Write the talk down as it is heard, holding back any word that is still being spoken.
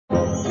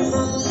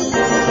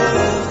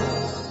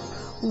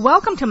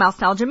Welcome to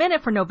Mousetalgia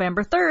Minute for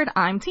November 3rd.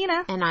 I'm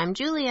Tina. And I'm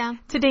Julia.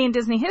 Today in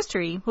Disney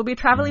history, we'll be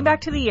traveling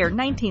back to the year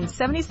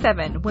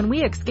 1977 when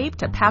we escaped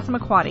to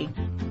Passamaquoddy.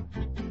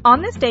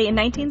 On this day in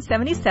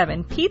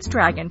 1977, Pete's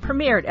Dragon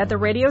premiered at the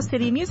Radio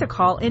City Music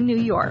Hall in New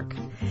York.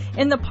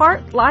 In the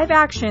part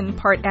live-action,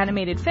 part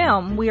animated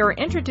film, we are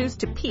introduced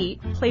to Pete,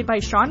 played by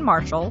Sean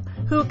Marshall,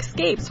 who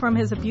escapes from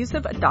his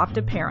abusive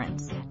adoptive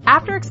parents.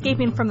 After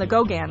escaping from the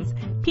Gogans,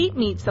 Pete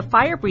meets the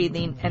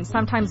fire-breathing and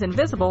sometimes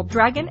invisible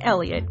dragon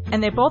Elliot,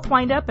 and they both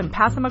wind up in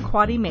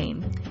Passamaquoddy,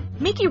 Maine.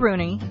 Mickey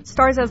Rooney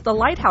stars as the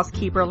lighthouse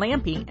keeper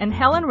Lampy, and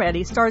Helen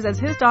Reddy stars as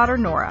his daughter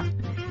Nora.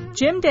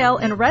 Jim Dale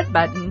and Red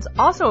Buttons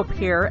also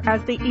appear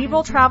as the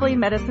evil traveling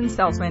medicine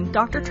salesman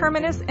Dr.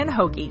 Terminus and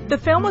Hoagie. The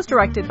film was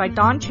directed by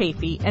Don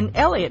Chaffee, and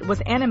Elliot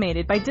was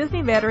animated by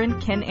Disney veteran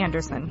Ken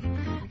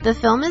Anderson. The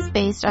film is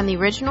based on the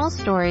original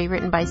story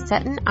written by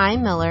Seton I.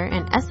 Miller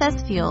and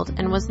S.S. Field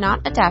and was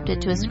not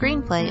adapted to a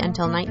screenplay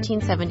until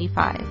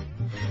 1975.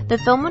 The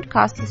film would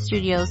cost the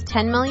studios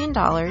 $10 million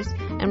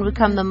and would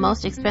become the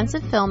most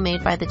expensive film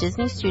made by the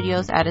Disney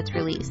Studios at its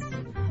release.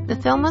 The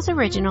film was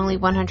originally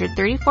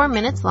 134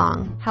 minutes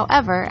long.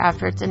 However,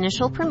 after its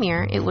initial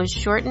premiere, it was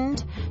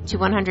shortened to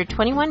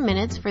 121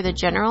 minutes for the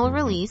general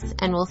release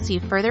and will see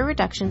further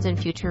reductions in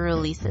future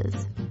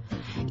releases.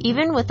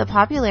 Even with the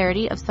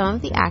popularity of some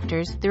of the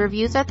actors, the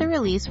reviews at the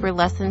release were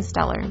less than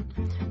stellar,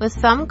 with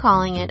some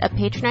calling it a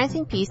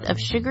patronizing piece of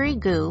sugary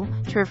goo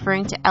to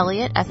referring to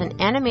Elliot as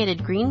an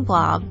animated green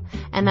blob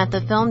and that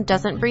the film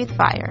doesn't breathe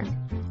fire.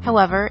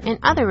 However, in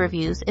other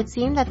reviews, it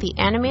seemed that the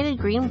animated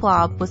green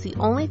blob was the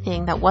only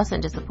thing that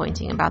wasn't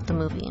disappointing about the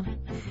movie.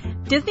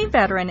 Disney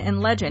veteran and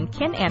legend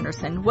Ken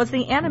Anderson was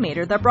the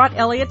animator that brought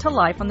Elliot to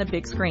life on the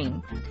big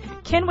screen.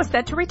 Ken was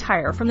set to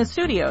retire from the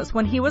studios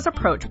when he was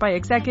approached by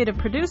executive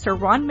producer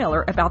Ron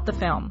Miller about the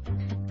film.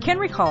 Ken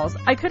recalls,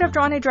 "I could have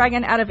drawn a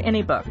dragon out of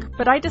any book,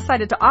 but I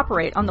decided to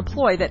operate on the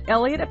ploy that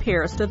Elliot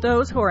appears to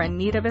those who are in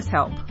need of his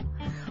help."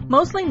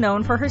 Mostly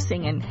known for her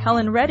singing,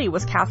 Helen Reddy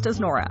was cast as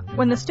Nora.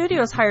 When the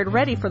studios hired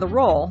Reddy for the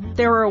role,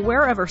 they were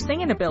aware of her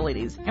singing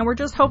abilities and were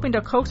just hoping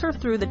to coax her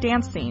through the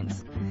dance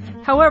scenes.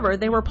 However,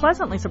 they were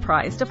pleasantly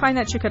surprised to find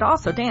that she could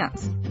also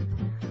dance.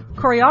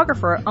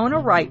 Choreographer Ona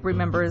Wright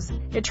remembers,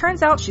 "It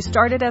turns out she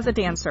started as a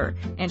dancer,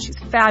 and she's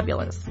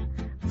fabulous."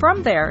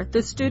 From there,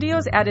 the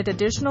studios added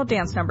additional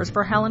dance numbers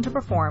for Helen to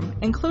perform,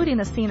 including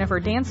a scene of her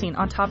dancing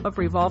on top of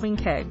revolving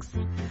kegs.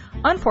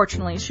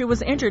 Unfortunately, she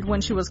was injured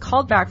when she was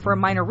called back for a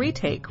minor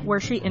retake,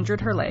 where she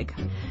injured her leg.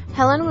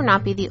 Helen would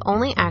not be the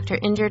only actor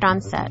injured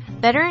on set.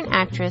 Veteran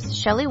actress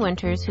Shelley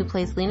Winters, who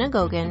plays Lena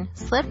Gogan,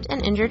 slipped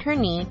and injured her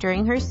knee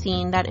during her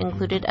scene that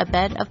included a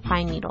bed of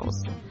pine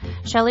needles.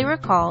 Shelley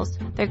recalls,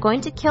 "They're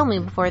going to kill me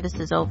before this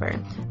is over."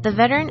 The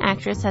veteran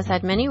actress has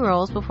had many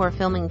roles before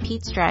filming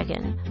Pete's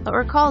Dragon, but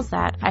recalls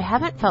that, "I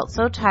haven't felt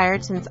so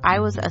tired since I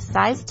was a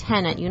size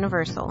 10 at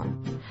Universal."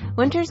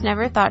 Winters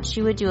never thought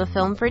she would do a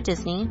film for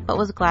Disney, but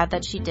was glad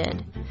that she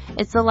did.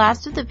 It's the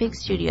last of the big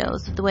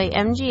studios, the way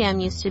MGM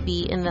used to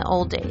be in the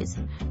old days.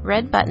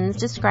 Red Buttons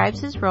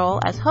describes his role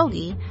as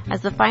Hoagie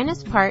as the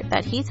finest part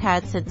that he's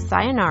had since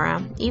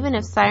Sayonara, even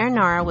if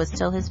Sayonara was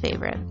still his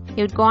favorite.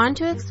 He would go on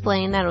to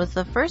explain that it was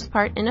the first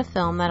part in a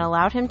film that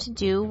allowed him to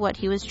do what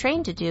he was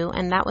trained to do,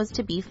 and that was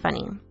to be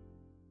funny.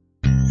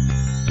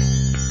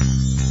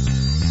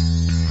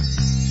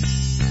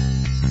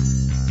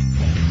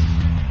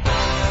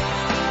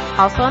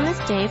 Also on this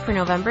day, for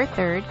November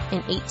 3rd,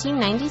 in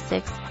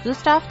 1896,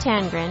 Gustav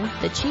Tangren,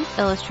 the chief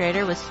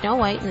illustrator with Snow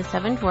White and the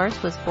Seven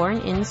Dwarfs, was born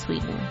in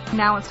Sweden.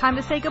 Now it's time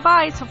to say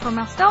goodbye, so for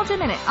Mousetalgia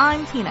Minute,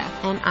 I'm Tina.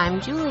 And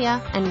I'm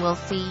Julia, and we'll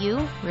see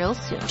you real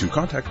soon. To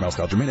contact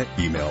Mousetalgia Minute,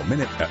 email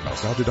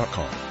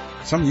minute@mousetalgia.com.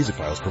 Some music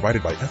files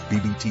provided by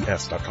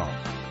fbbts.com.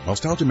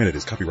 Mousetalgia Minute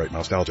is copyright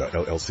Mousetalgia,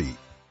 LLC.